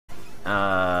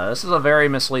This is a very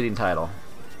misleading title.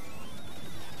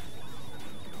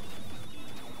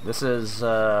 This is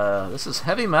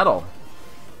heavy metal.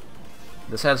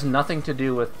 This has nothing to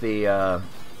do with the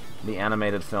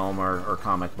animated film or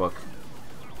comic book.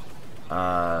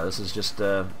 This is just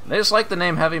they just like the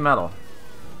name heavy metal.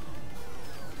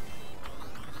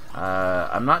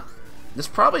 I'm not. This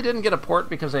probably didn't get a port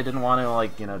because they didn't want to,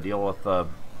 like, you know, deal with the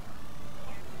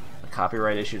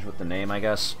copyright issues with the name, I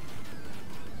guess.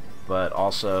 But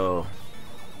also,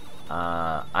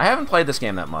 I haven't played this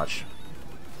game that much.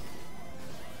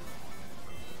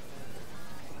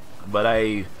 But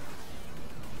I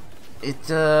don't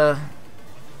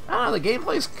know, the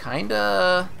gameplay's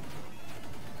kinda,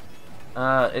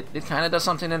 it kinda does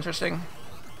something interesting.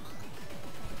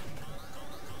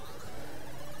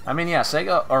 I mean, yeah,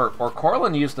 Sega, or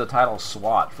Corlin used the title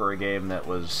SWAT for a game that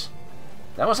was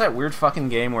that weird fucking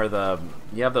game where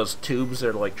you have those tubes that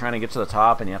are, like, trying to get to the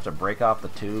top and you have to break off the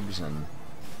tubes, and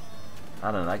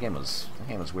I don't know, that game was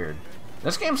weird.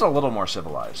 This game's a little more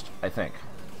civilized, I think.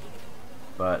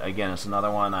 But again, it's another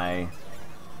one I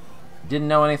didn't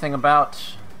know anything about.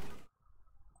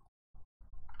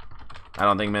 I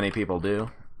don't think many people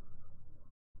do.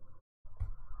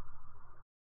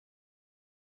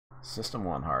 System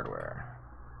 1 hardware.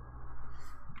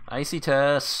 Icy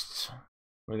test.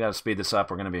 We gotta speed this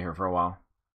up. We're gonna be here for a while.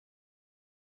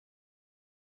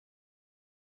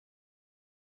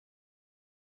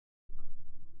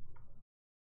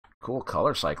 Cool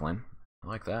color cycling. I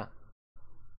like that.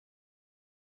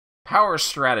 Power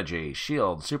strategy.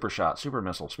 Shield. Super shot. Super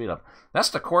missile. Speed up. That's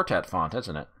the Quartet font,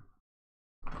 isn't it?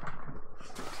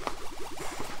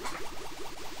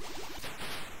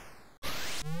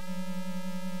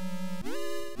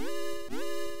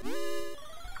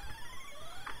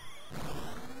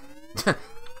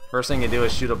 First thing you do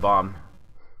is shoot a bomb.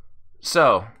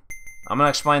 So, I'm gonna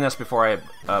explain this before I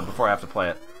have to play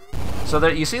it. So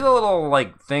there, you see the little,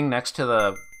 like, thing next to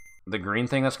the green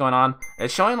thing that's going on?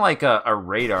 It's showing, like, a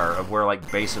radar of where, like,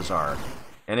 bases are.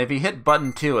 And if you hit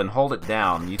button 2 and hold it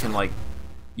down, you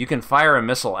can fire a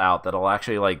missile out that'll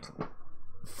actually, like,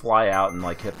 fly out and,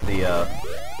 like, hit the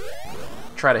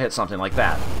try to hit something like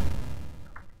that.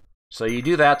 So you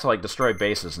do that to, like, destroy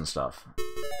bases and stuff.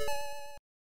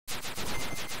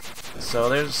 So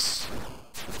there's,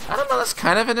 I don't know, that's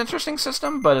kind of an interesting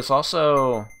system, but it's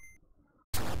also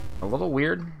a little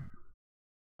weird.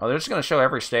 Oh, they're just going to show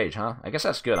every stage, huh? I guess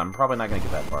that's good. I'm probably not going to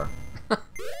get that far.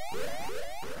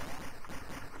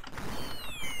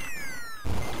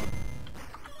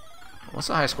 What's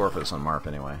the high score for this on MARP,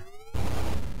 anyway?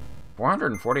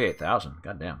 448,000.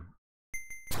 Goddamn.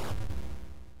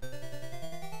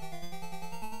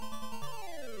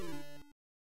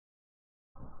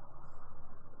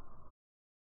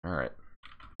 Alright.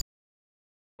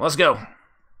 Let's go.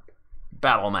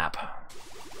 Battle map.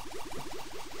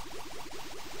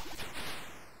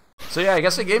 So yeah, I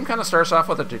guess the game kind of starts off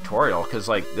with a tutorial, because,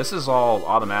 like, this is all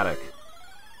automatic.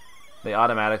 They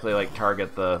automatically, like,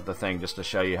 target the thing just to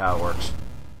show you how it works.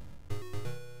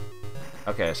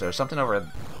 Okay, so there's something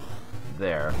over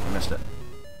there. I missed it.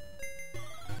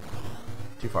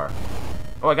 Too far.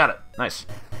 Oh, I got it. Nice.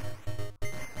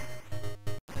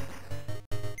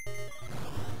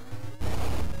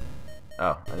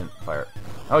 Oh, I didn't fire it.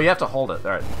 Oh, you have to hold it.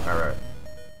 Alright, alright.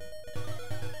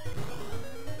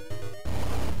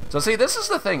 So see, this is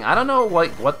the thing. I don't know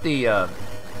what the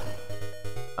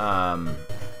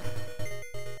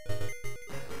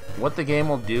what the game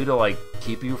will do to, like,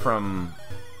 keep you from,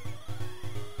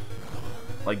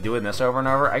 like, doing this over and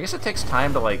over. I guess it takes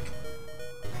time to, like...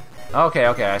 Okay,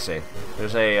 I see.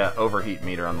 There's a overheat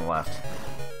meter on the left.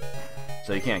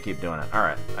 So you can't keep doing it.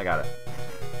 Alright, I got it.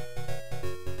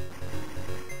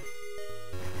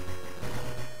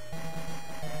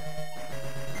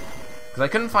 Because I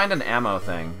couldn't find an ammo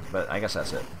thing, but I guess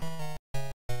that's it.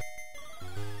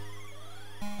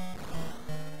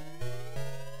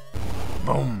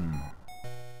 Boom!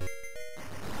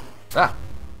 Ah!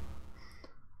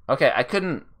 Okay, I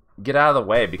couldn't get out of the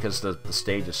way because the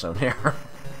stage is so narrow.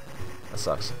 That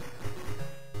sucks.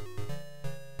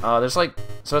 There's, like...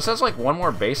 So it says, like, one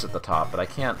more base at the top, but I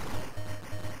can't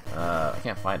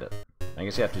find it. I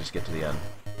guess you have to just get to the end.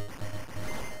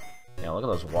 Yeah, look at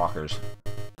those walkers.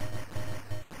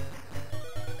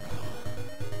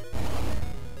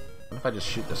 What if I just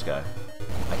shoot this guy?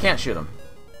 I can't shoot him.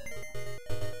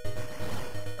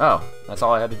 Oh, that's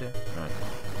all I had to do? Alright.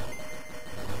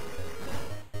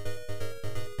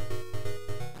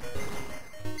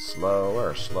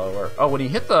 Slower, slower. Oh, when you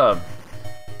hit the...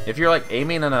 If you're, like,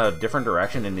 aiming in a different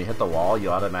direction and you hit the wall, you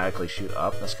automatically shoot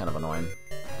up. That's kind of annoying.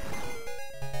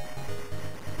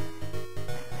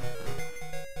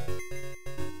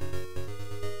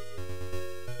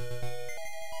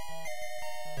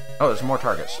 Oh, there's more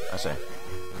targets. I see.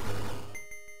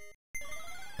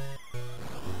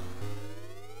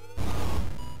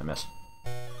 I missed.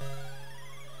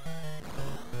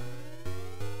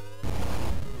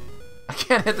 I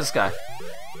can't hit this guy.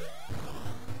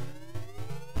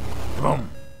 Boom.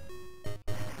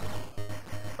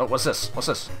 Oh, what's this? What's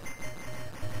this?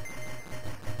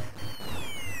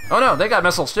 Oh no, they got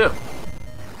missiles too.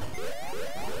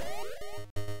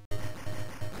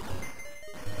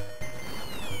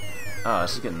 Oh,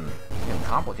 this is getting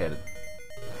complicated.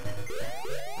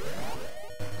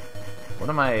 What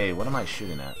am I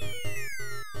shooting at?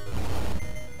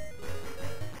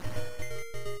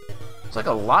 It's like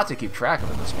a lot to keep track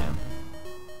of in this game.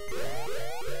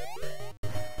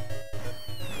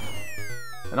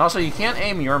 And also, you can't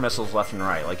aim your missiles left and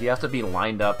right. Like, you have to be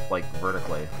lined up, like,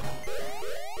 vertically.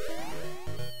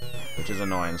 Which is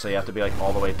annoying. So you have to be, like,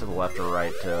 all the way to the left or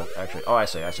right to actually... Oh, I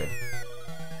see, I see.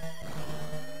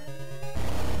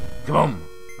 Kaboom!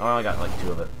 Oh, I got, like,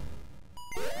 2 of it.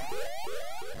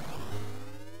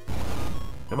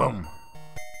 Kaboom!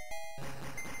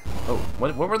 Oh,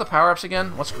 what were the power-ups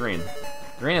again? What's green?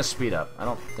 Green is speed up. I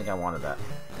don't think I wanted that.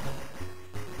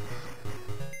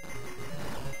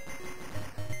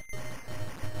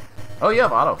 Oh, you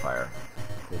have auto fire.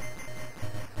 Cool.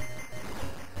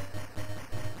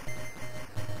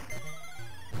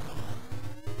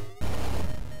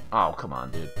 Oh, come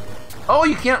on, dude. Oh,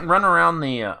 you can't run around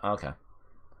the... okay.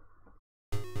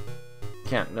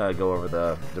 Can't go over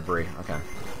the debris. Okay.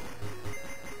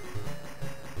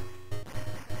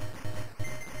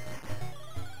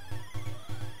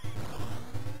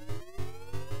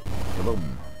 Kaboom.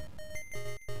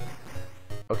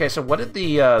 Okay, so what did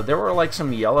the, there were like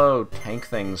some yellow tank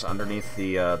things underneath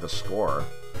the score,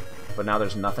 but now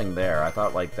there's nothing there. I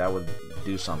thought like that would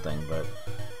do something, but...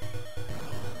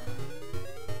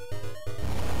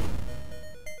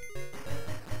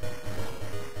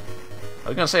 I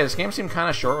was gonna say, this game seemed kind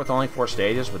of short with only 4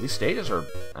 stages, but these stages are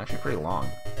actually pretty long.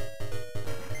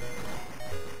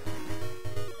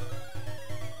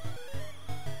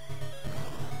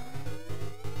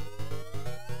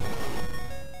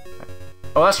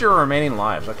 Oh, that's your remaining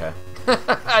lives. Okay,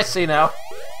 I see now.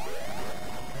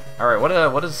 All right,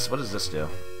 what does this do?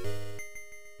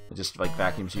 It just like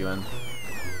vacuums you in.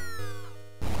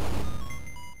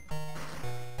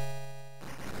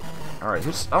 All right,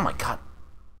 who's? Oh my god.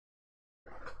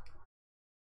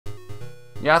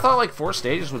 Yeah, I thought like 4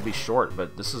 stages would be short,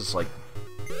 but this is like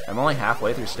I'm only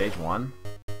halfway through stage 1.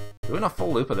 Doing a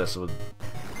full loop of this would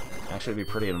actually be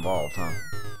pretty involved, huh?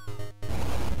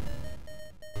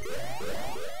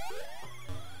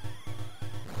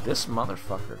 This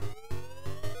motherfucker.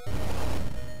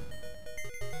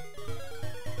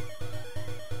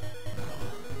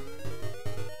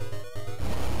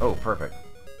 Oh, perfect.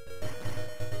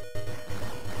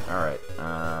 Alright,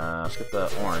 let's get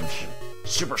the orange.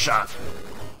 Super shot!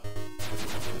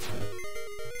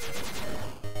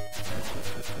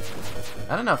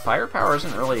 I don't know, firepower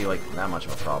isn't really, like, that much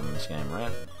of a problem in this game,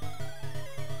 right?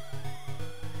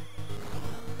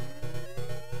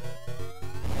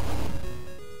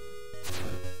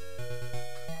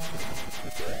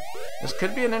 This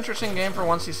could be an interesting game for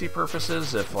 1cc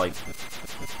purposes if, like,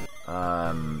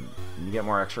 you get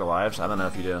more extra lives. I don't know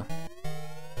if you do.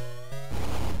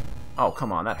 Oh,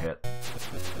 come on, that hit.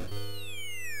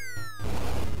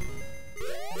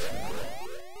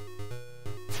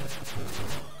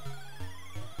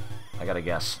 I gotta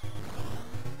guess.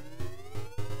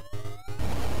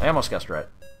 I almost guessed right.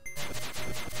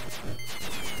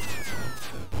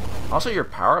 Also, your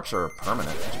power-ups are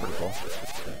permanent. That's pretty cool.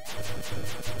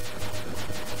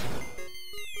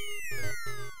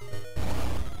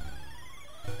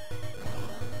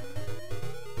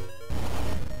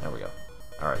 There we go.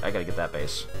 Alright, I gotta get that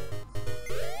base.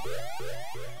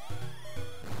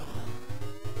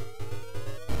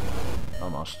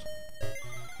 Almost.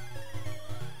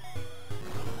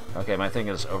 Okay, my thing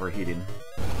is overheating.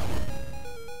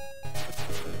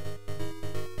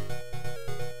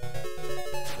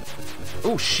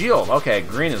 Ooh, shield! Okay,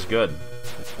 green is good.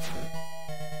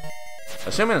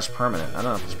 Assuming it's permanent. I don't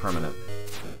know if it's permanent.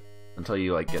 Until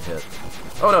you, like, get hit.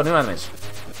 Oh no, new enemies!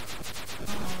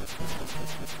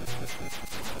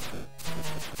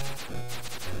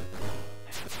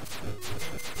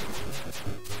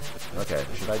 Okay,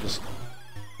 should I just...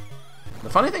 The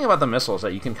funny thing about the missile is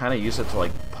that you can kind of use it to,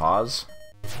 like, pause.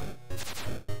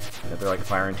 If they're, like,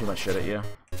 firing too much shit at you.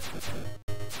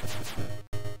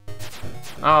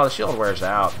 Oh, the shield wears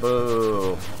out.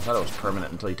 Boo! I thought it was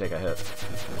permanent until you take a hit.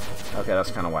 Okay, that's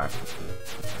kind of whack.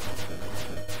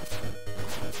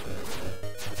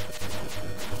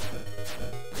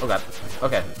 Oh god.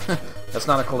 Okay. That's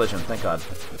not a collision, thank god.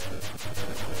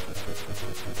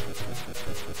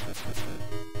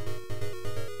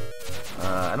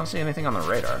 I don't see anything on the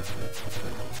radar.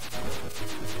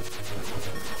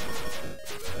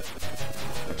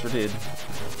 Extra dude.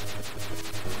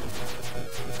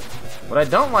 What I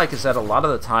don't like is that a lot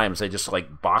of the times they just,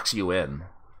 like, box you in.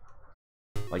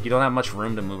 Like, you don't have much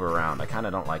room to move around. I kind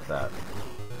of don't like that.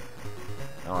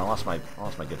 Oh, I lost my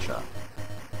good shot.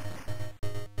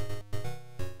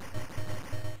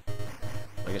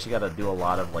 I guess you gotta do a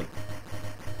lot of, like,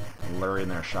 luring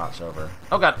their shots over.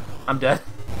 Oh god, I'm dead.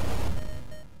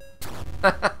 Oh,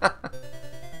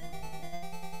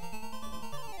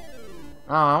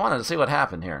 I wanted to see what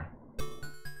happened here.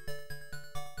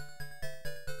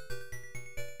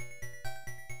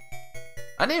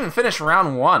 I didn't even finish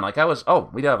round 1. Like, I was...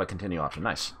 Oh, we do have a continue option.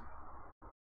 Nice.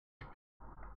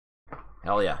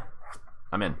 Hell yeah.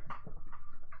 I'm in.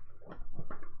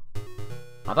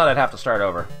 I thought I'd have to start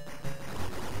over.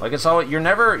 Like, it's all... You're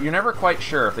never quite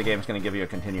sure if the game's going to give you a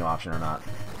continue option or not.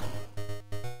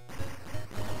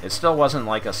 It still wasn't,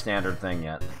 like, a standard thing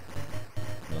yet.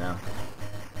 You know?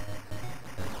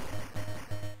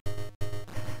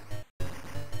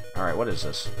 Alright, what is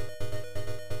this?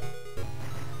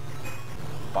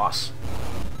 Boss.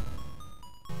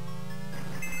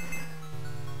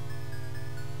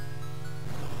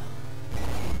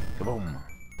 Kaboom.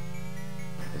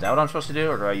 Is that what I'm supposed to do,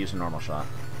 or do I use a normal shot?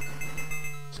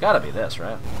 It's gotta be this,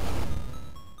 right?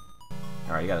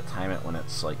 Alright, you gotta time it when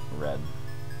it's, like, red.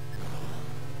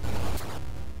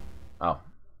 Oh.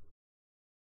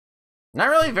 Not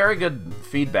really very good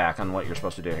feedback on what you're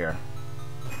supposed to do here.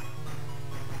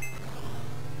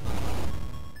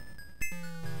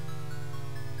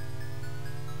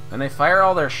 And they fire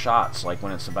all their shots, like,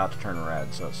 when it's about to turn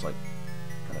red, so it's, like,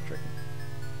 kind of tricky.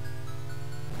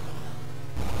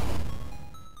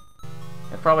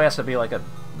 It probably has to be, like, a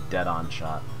dead-on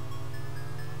shot.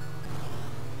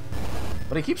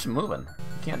 But he keeps moving.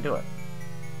 You can't do it.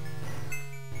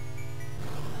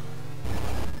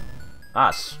 Ah,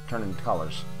 it's turning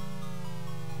colors.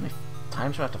 How many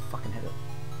times do I have to fucking hit it?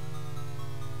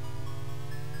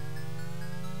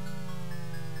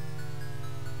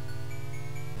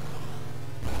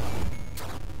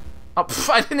 Oh, pff,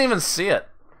 I didn't even see it.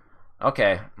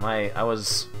 Okay, I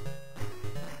was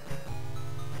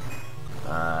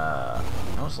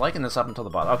liking this up until the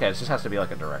bottom. Okay, it just has to be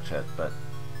like a direct hit, but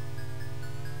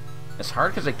it's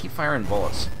hard because they keep firing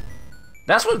bullets.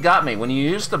 That's what got me. When you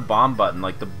use the bomb button,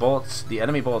 like, the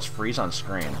enemy bullets freeze on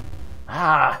screen.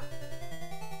 Ah!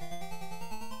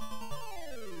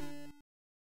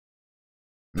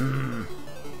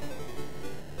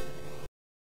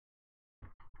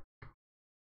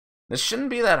 This shouldn't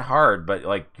be that hard, but,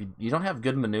 like, you don't have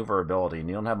good maneuverability, and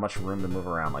you don't have much room to move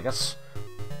around. Like,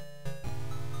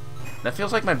 that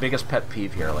feels like my biggest pet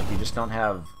peeve here. Like, you just don't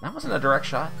have... That wasn't a direct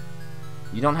shot.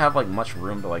 You don't have, like, much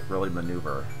room to, like, really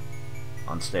maneuver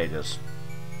on stages.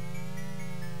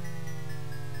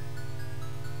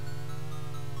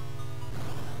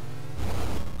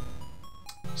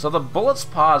 So the bullets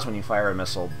pause when you fire a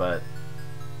missile, but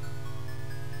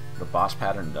the boss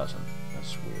pattern doesn't.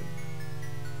 That's weird.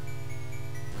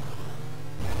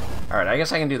 Alright, I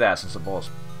guess I can do that since the bullets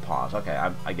pause. Okay,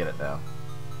 I get it now.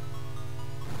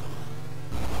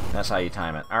 That's how you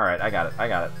time it. Alright, I got it. I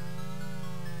got it.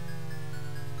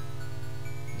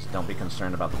 Just don't be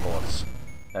concerned about the bullets.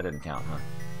 That didn't count, huh?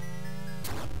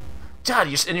 God,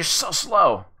 and you're so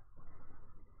slow!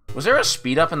 Was there a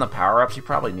speed up in the power-ups? You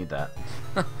probably need that.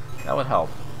 That would help.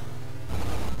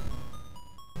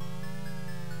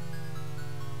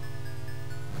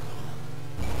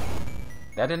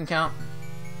 That didn't count?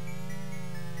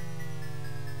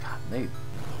 God,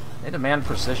 they demand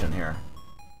precision here.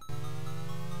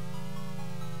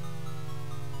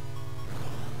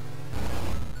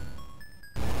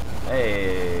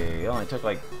 Hey, it only took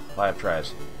like 5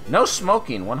 tries. No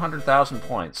smoking, 100,000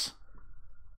 points.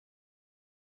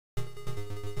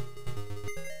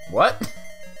 What?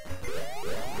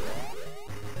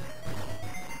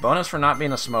 Bonus for not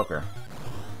being a smoker.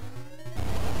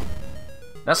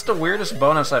 That's the weirdest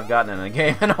bonus I've gotten in a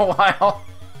game in a while.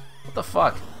 What the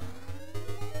fuck?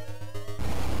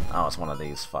 Oh, it's one of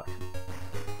these. Fuck.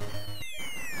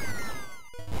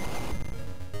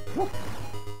 Woo.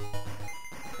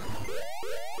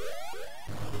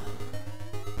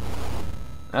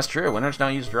 That's true. Winners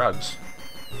don't use drugs.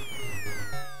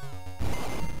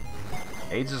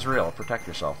 AIDS is real. Protect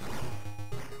yourself.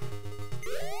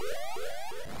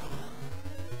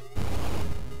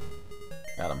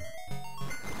 Got him.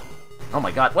 Oh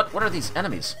my god, what are these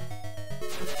enemies?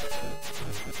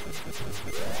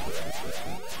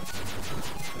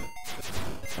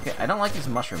 Okay, I don't like these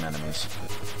mushroom enemies.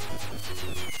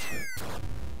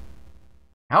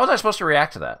 How was I supposed to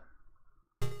react to that?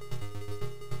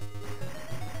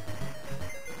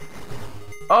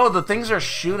 Oh, the things are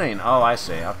shooting. Oh, I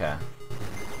see. Okay.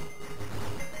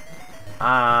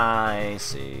 I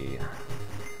see.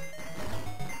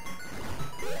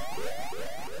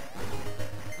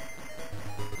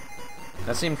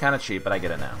 That seemed kind of cheap, but I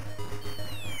get it now.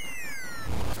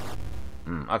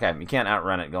 Okay, you can't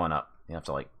outrun it going up. You have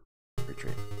to, like,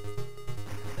 retreat.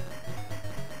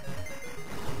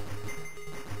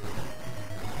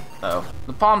 Uh-oh.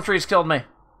 The palm trees killed me.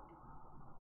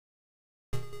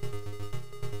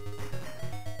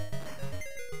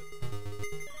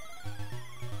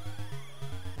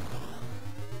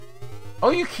 Oh,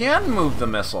 you can move the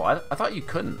missile. I thought you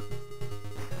couldn't.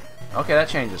 Okay, that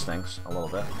changes things a little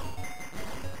bit.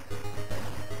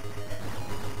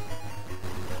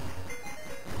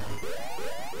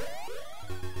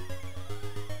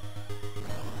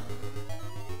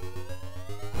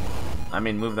 I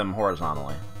mean, move them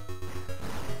horizontally.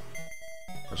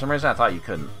 For some reason, I thought you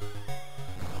couldn't.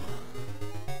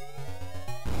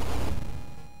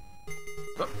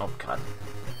 Oh, God.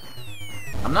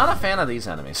 I'm not a fan of these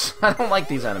enemies. I don't like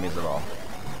these enemies at all.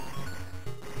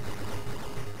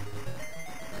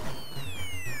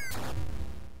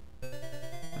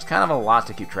 It's kind of a lot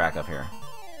to keep track of here.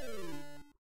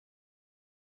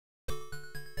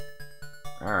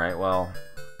 Alright, well...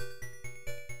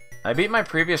 I beat my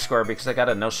previous score because I got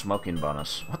a no smoking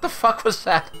bonus. What the fuck was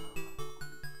that?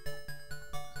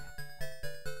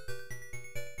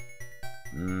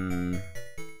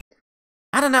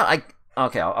 I don't know.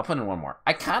 Okay, I'll put in one more.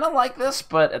 I kind of like this,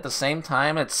 but at the same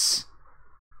time, it's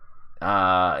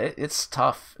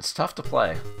tough. It's tough to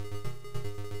play.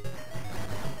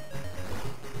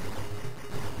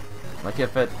 Like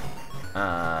if it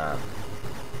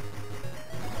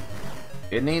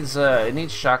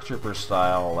needs Shock Trooper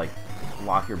style, like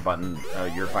lock your button,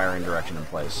 your firing direction in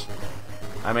place.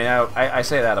 I mean, I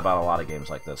say that about a lot of games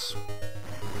like this.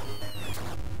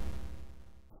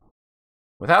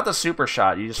 Without the super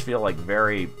shot, you just feel like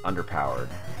very underpowered.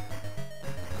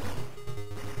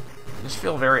 You just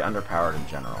feel very underpowered in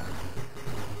general.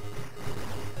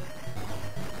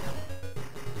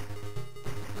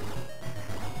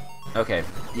 Okay,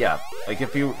 yeah. Like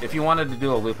if you wanted to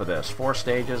do a loop of this, 4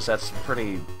 stages, that's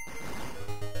pretty...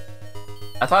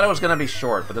 I thought it was going to be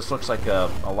short, but this looks like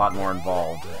a lot more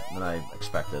involved than I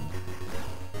expected.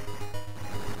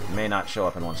 It may not show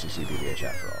up in 1cc BBH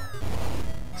after all.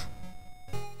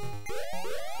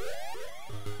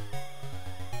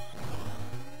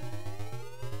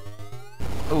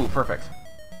 Ooh, perfect.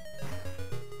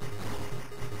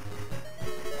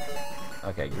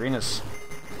 Okay, green is...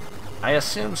 I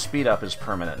assume speed up is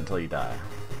permanent until you die.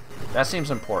 That seems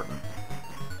important.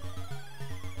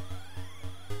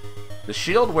 The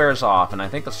shield wears off, and I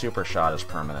think the super shot is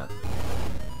permanent.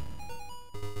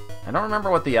 I don't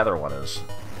remember what the other one is.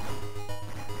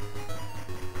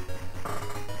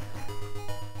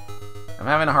 I'm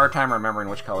having a hard time remembering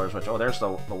which color is which. Oh, there's the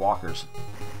walkers.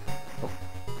 Oh.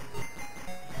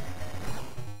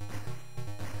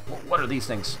 What are these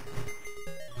things?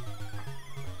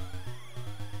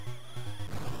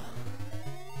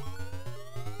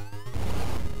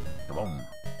 Boom.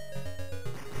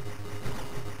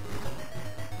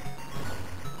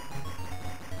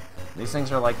 These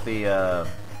things are like the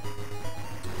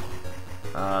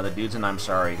dudes in I'm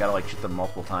Sorry. You gotta like shoot them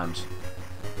multiple times.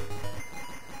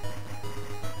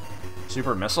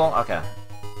 Super missile? Okay.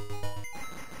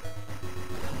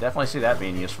 Definitely see that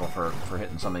being useful for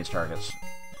hitting some of these targets.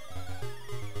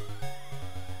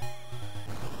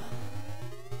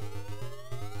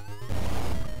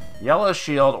 Yellow is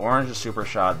shield, orange is super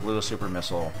shot, blue is super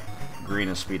missile, green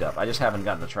is speed up. I just haven't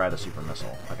gotten to try the super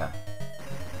missile. Okay.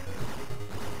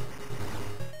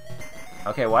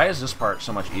 Okay, why is this part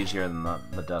so much easier than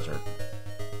the desert?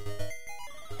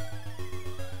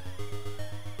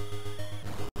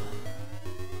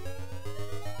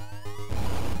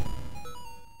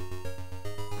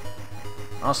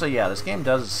 Also, yeah, this game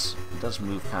does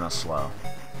move kind of slow.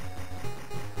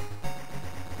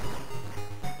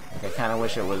 I kind of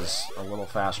wish it was a little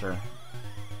faster.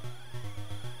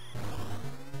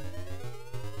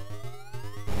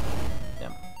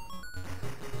 Damn.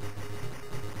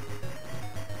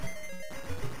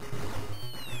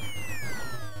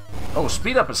 Oh,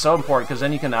 speed up is so important because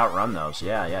then you can outrun those.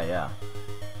 Yeah.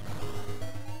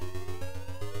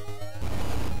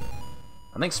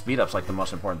 I think speed up's like the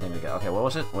most important thing to get. Okay, what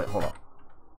was it? Wait, hold on.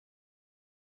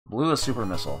 Blue is super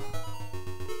missile.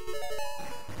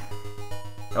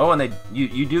 Oh, and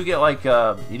you do get like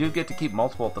you do get to keep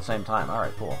multiple at the same time. All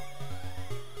right, cool.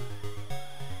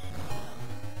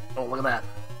 Oh, look at that.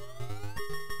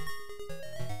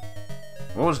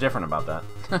 What was different about that?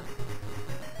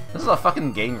 This is a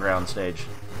fucking game ground stage.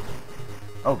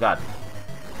 Oh god.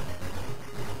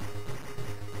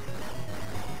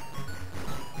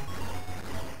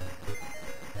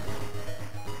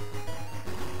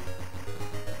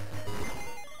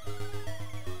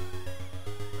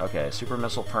 Okay, super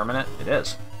missile permanent? It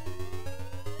is.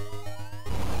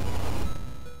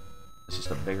 It's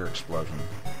just a bigger explosion.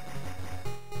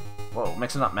 Whoa,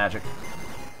 mixing up magic.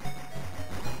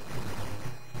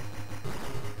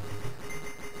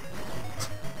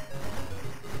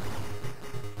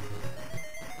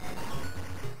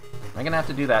 I'm gonna have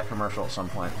to do that commercial at some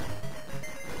point.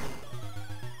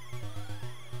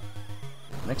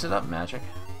 Mix it up, magic.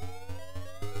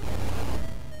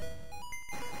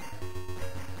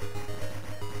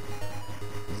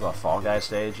 This is a Fall Guy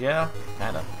stage, yeah,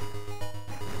 kinda.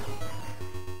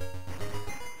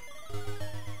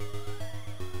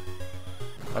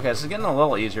 Okay, this is getting a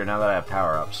little easier now that I have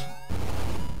power-ups.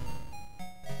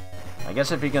 I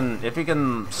guess if you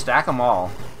can stack them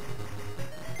all,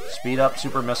 speed up,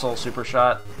 super missile, super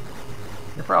shot,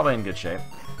 you're probably in good shape.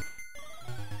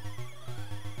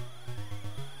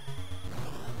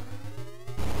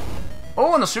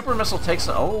 Oh, and the super missile takes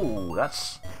the... Oh,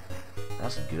 that's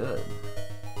good.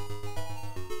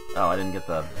 Oh, I didn't get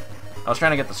the... I was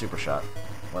trying to get the super shot.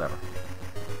 Whatever.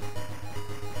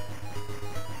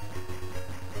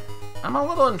 I'm a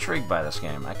little intrigued by this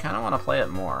game. I kind of want to play it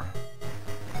more.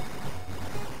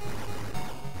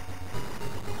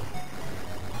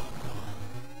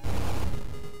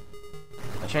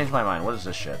 I changed my mind. What is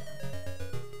this shit?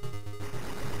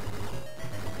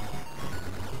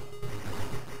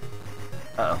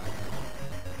 Uh-oh.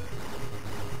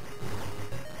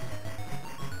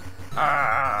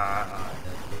 Ah!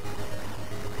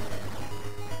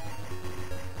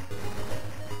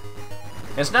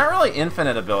 It's not really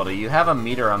infinite ability. You have a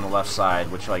meter on the left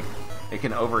side, which, like, it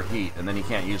can overheat, and then you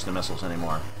can't use the missiles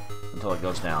anymore until it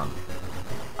goes down.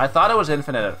 I thought it was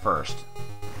infinite at first.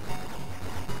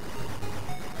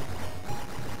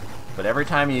 But every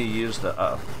time you use the...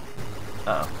 Uh-oh.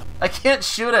 Uh-oh. I can't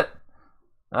shoot it!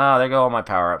 Oh, there go all my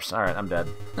power-ups. Alright, I'm dead.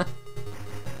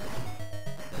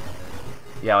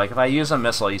 Yeah, like, if I use a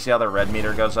missile, you see how the red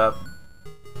meter goes up?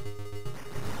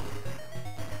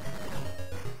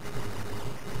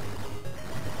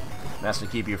 That's to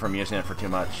keep you from using it for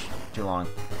too long.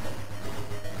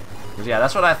 Because, yeah,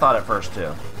 that's what I thought at first,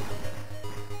 too.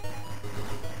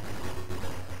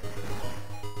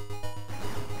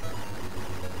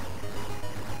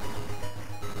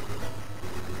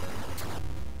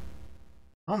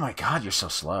 Oh my god, you're so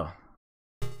slow.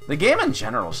 The game in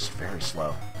general is just very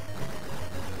slow.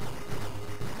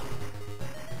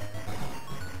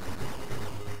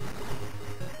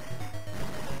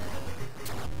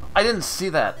 I didn't see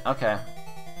that. Okay.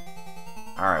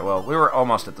 Alright, well, we were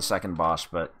almost at the second boss,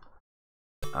 but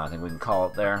I think we can call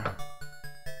it there.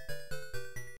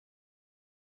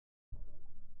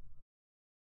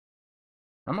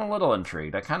 I'm a little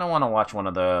intrigued. I kind of want to watch one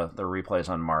of the replays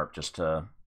on MARP just to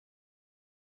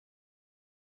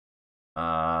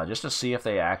see if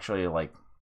they actually, like,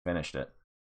 finished it.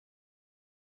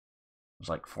 It was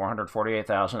like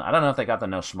 448,000. I don't know if they got the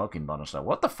no smoking bonus, though.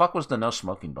 What the fuck was the no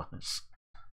smoking bonus?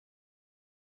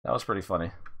 That was pretty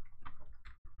funny.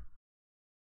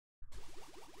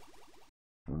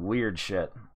 Weird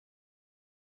shit.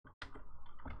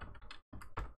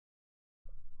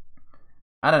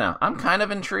 I don't know. I'm kind of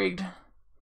intrigued,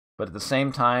 but at the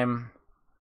same time,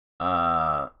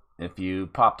 if you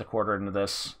popped a quarter into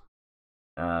this,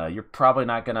 you're probably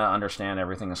not gonna understand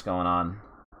everything that's going on.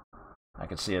 I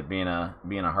could see it being a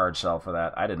hard sell for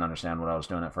that. I didn't understand what I was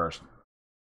doing at first,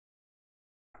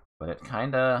 but it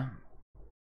kind of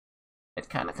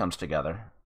comes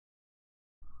together.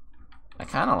 I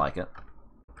kind of like it.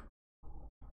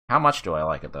 How much do I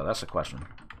like it, though? That's the question.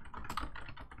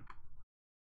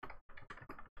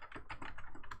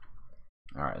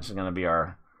 Alright, this is going to be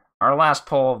our last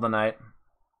poll of the night.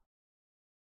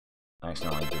 I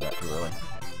accidentally did that too early.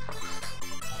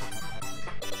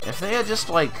 If they had just,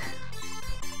 like...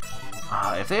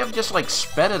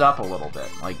 sped it up a little bit.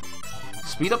 Like,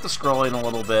 speed up the scrolling a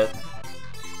little bit.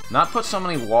 Not put so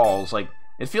many walls. Like,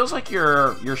 it feels like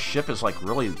your ship is, like,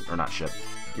 really... Or not ship.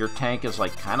 Your tank is,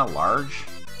 like, kind of large.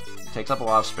 It takes up a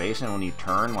lot of space, and when you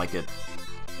turn, like, it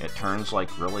turns, like,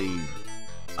 really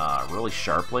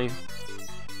sharply.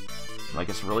 Like,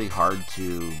 it's really hard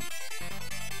to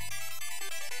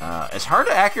It's hard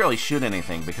to accurately shoot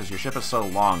anything because your ship is so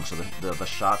long, so the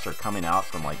shots are coming out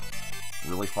from, like,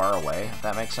 really far away, if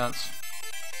that makes sense.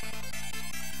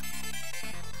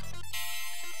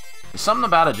 Something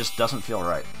about it just doesn't feel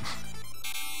right.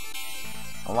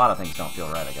 A lot of things don't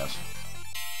feel right, I guess.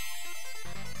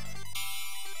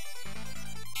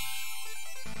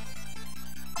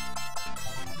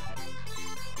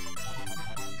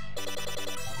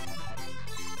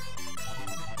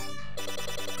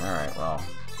 Alright, well...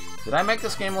 Did I make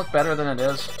this game look better than it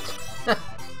is?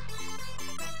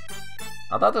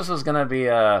 I thought this was gonna be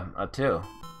a 2.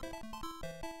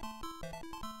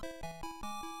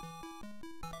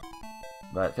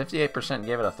 But 58%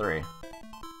 gave it a 3. I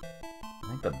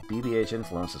think the BBH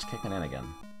influence is kicking in again.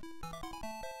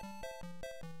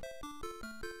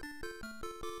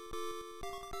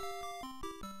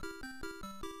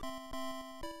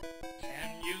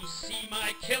 Can you see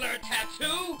my killer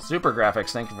tattoo? Super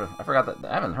graphics, thank you for... I forgot that...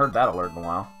 I haven't heard that alert in a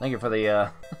while. Thank you for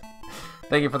the,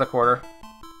 thank you for the quarter.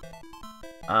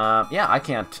 Yeah, I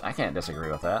can't disagree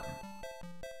with that.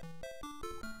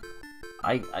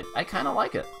 I kind of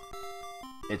like it.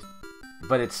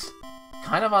 But it's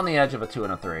kind of on the edge of a 2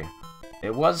 and a 3.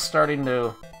 It was starting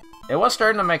to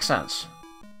make sense.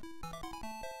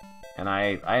 And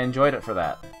I enjoyed it for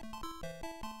that.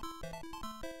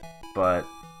 But,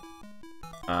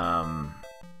 I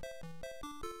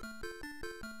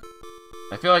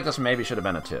feel like this maybe should have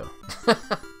been a 2.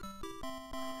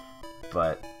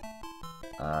 But,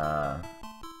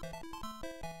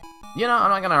 you know, I'm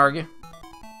not gonna argue.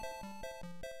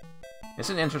 It's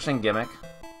an interesting gimmick.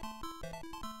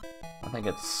 I think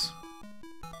it's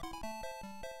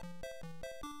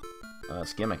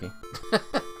gimmicky.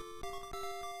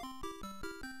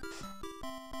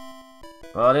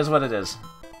 Well, it is what it is.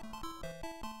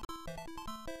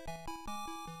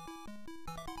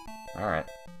 Alright.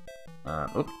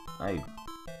 Oop, I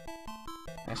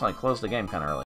accidentally closed the game kind of early.